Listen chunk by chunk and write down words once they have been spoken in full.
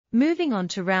Moving on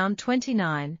to round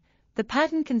 29, the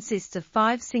pattern consists of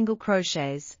 5 single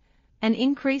crochets, an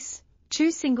increase,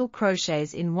 2 single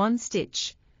crochets in one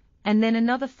stitch, and then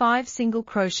another 5 single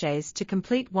crochets to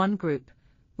complete one group,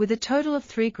 with a total of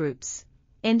 3 groups,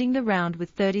 ending the round with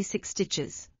 36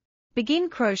 stitches. Begin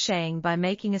crocheting by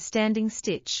making a standing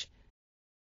stitch.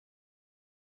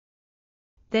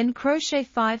 Then crochet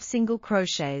 5 single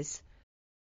crochets.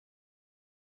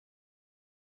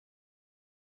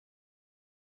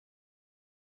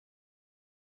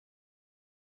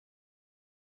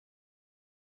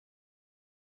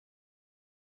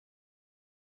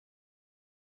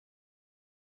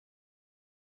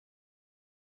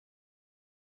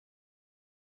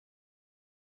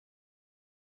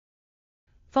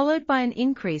 Followed by an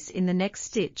increase in the next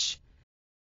stitch.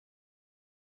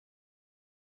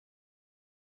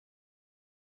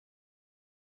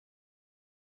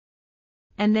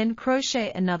 And then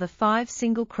crochet another 5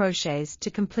 single crochets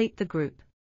to complete the group.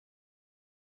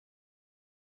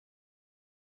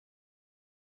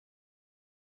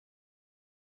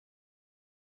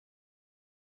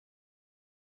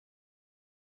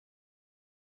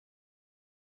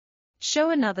 Show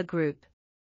another group.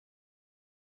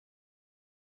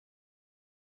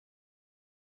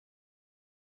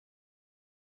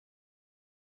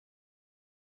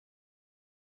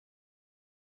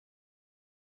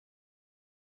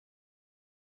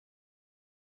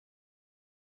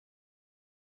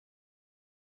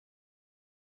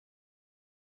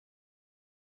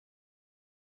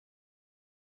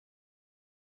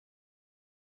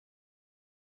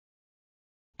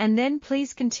 And then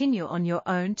please continue on your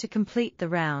own to complete the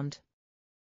round.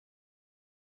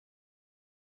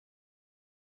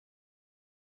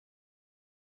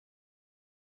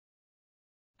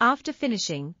 After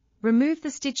finishing, remove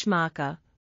the stitch marker.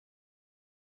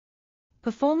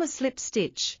 Perform a slip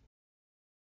stitch.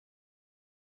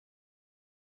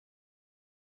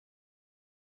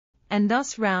 And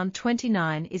thus round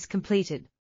 29 is completed.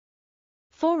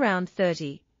 For round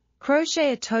 30,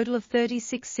 crochet a total of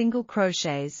 36 single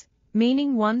crochets,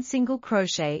 meaning 1 single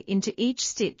crochet into each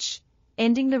stitch,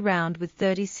 ending the round with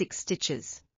 36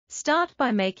 stitches. Start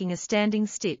by making a standing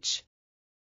stitch.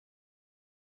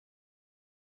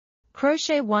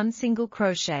 Crochet 1 single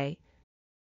crochet.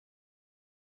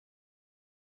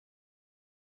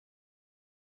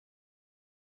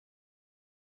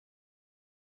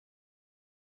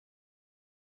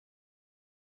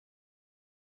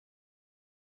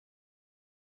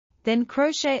 Then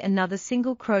crochet another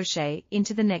single crochet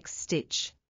into the next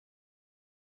stitch.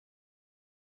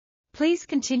 Please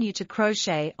continue to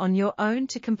crochet on your own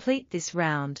to complete this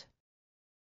round.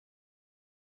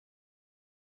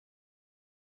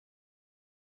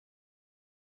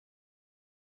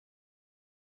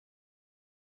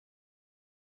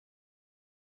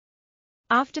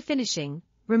 After finishing,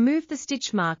 remove the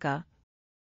stitch marker.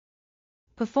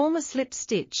 Perform a slip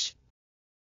stitch.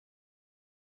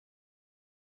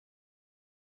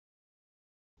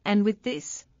 And with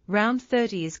this, round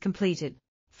 30 is completed.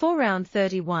 For round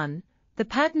 31, the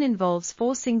pattern involves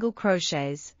 4 single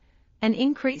crochets, an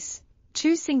increase,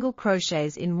 2 single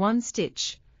crochets in one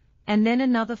stitch, and then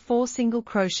another 4 single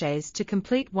crochets to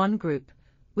complete one group,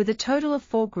 with a total of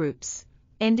 4 groups,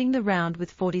 ending the round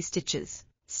with 40 stitches.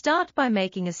 Start by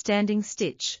making a standing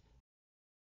stitch.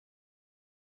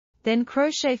 Then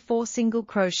crochet 4 single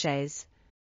crochets.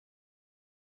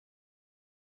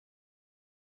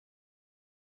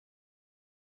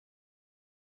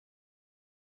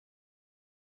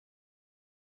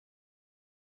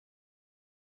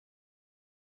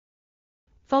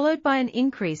 Followed by an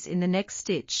increase in the next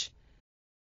stitch.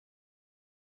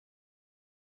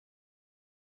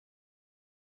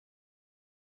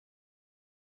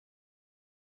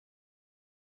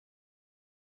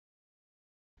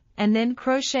 And then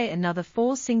crochet another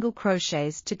 4 single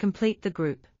crochets to complete the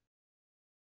group.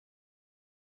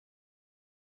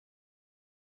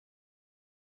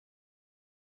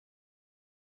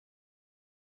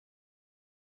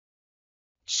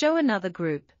 Show another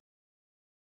group.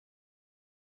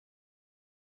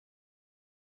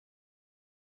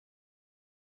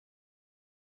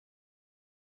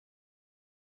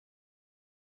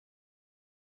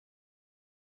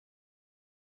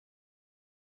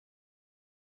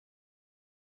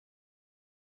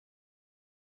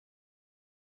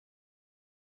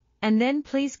 And then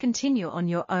please continue on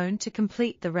your own to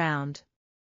complete the round.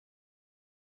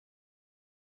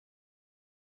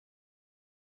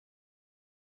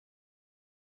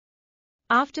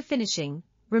 After finishing,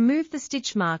 remove the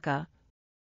stitch marker.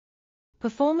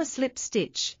 Perform a slip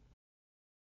stitch.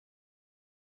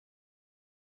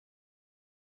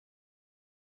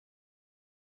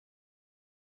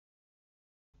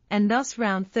 and thus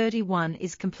round 31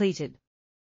 is completed.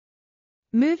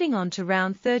 Moving on to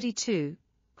round 32,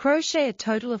 crochet a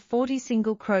total of 40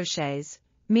 single crochets,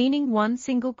 meaning 1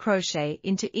 single crochet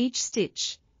into each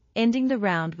stitch, ending the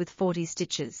round with 40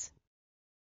 stitches.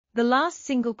 The last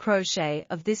single crochet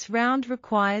of this round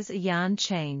requires a yarn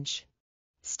change.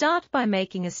 Start by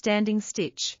making a standing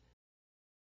stitch.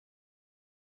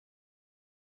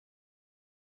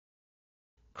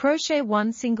 Crochet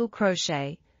 1 single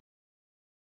crochet.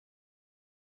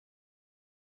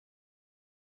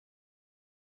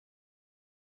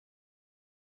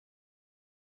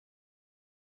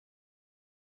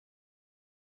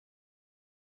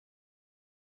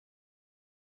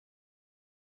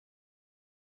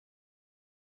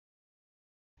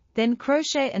 Then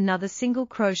crochet another single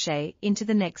crochet into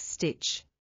the next stitch.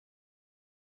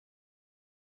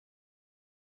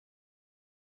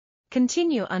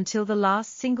 Continue until the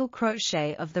last single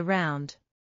crochet of the round.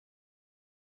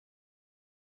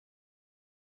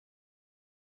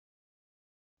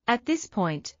 At this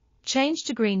point, change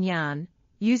to green yarn,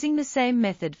 using the same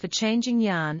method for changing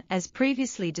yarn as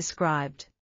previously described.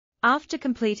 After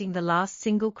completing the last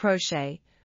single crochet,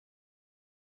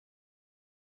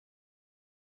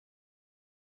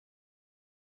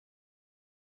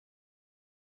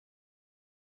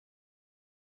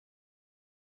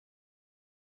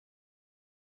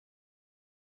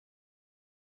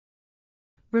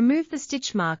 remove the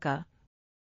stitch marker.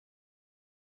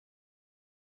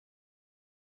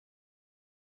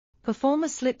 Perform a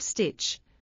slip stitch.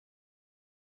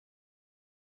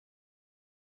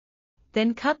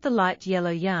 Then cut the light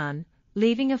yellow yarn,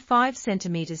 leaving a 5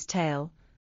 cm tail.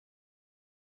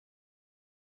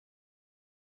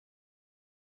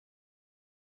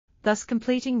 Thus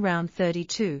completing round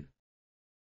 32.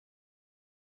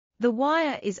 The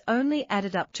wire is only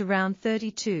added up to round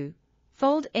 32.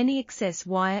 Fold any excess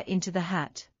wire into the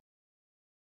hat.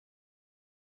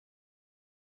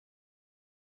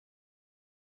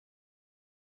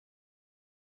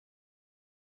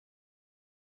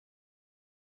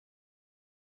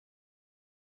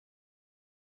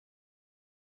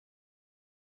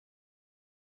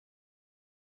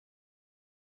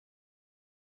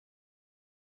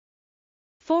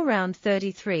 For round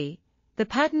 33, the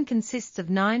pattern consists of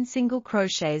 9 single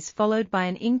crochets followed by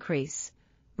an increase,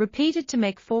 repeated to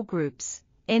make 4 groups,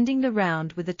 ending the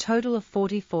round with a total of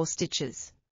 44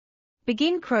 stitches.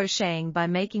 Begin crocheting by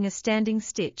making a standing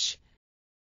stitch.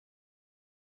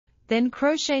 Then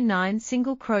crochet 9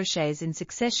 single crochets in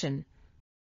succession.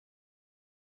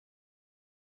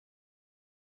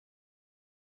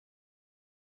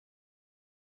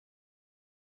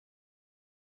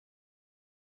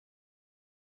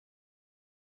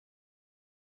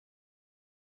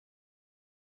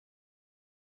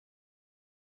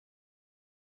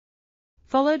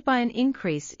 Followed by an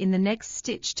increase in the next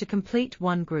stitch to complete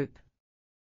one group.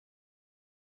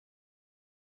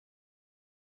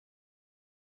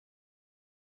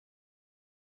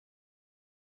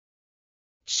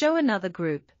 Show another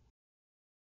group.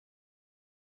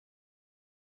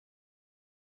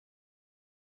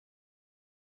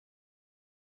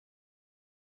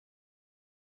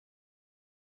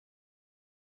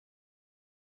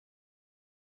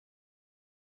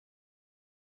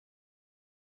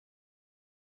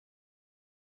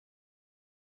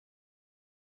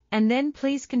 And then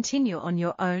please continue on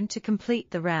your own to complete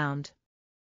the round.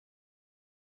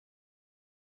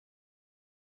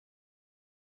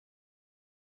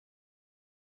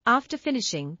 After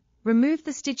finishing, remove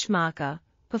the stitch marker,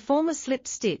 perform a slip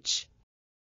stitch.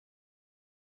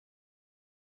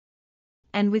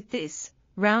 And with this,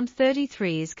 round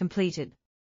 33 is completed.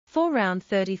 For round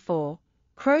 34,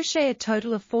 crochet a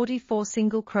total of 44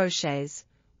 single crochets,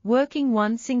 working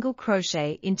 1 single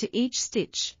crochet into each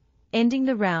stitch, ending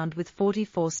the round with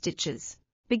 44 stitches.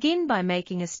 Begin by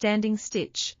making a standing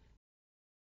stitch.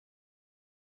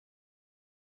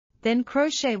 Then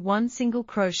crochet 1 single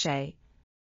crochet.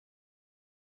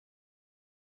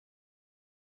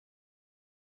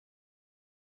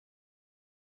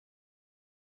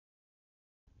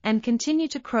 And continue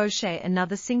to crochet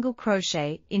another single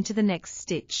crochet into the next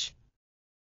stitch.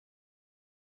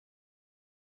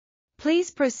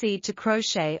 Please proceed to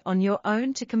crochet on your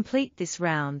own to complete this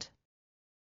round.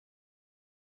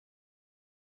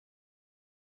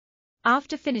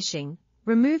 After finishing,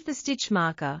 remove the stitch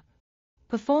marker,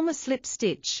 perform a slip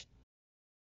stitch.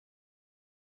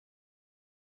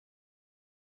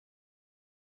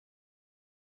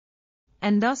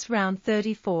 And thus round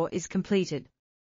 34 is completed.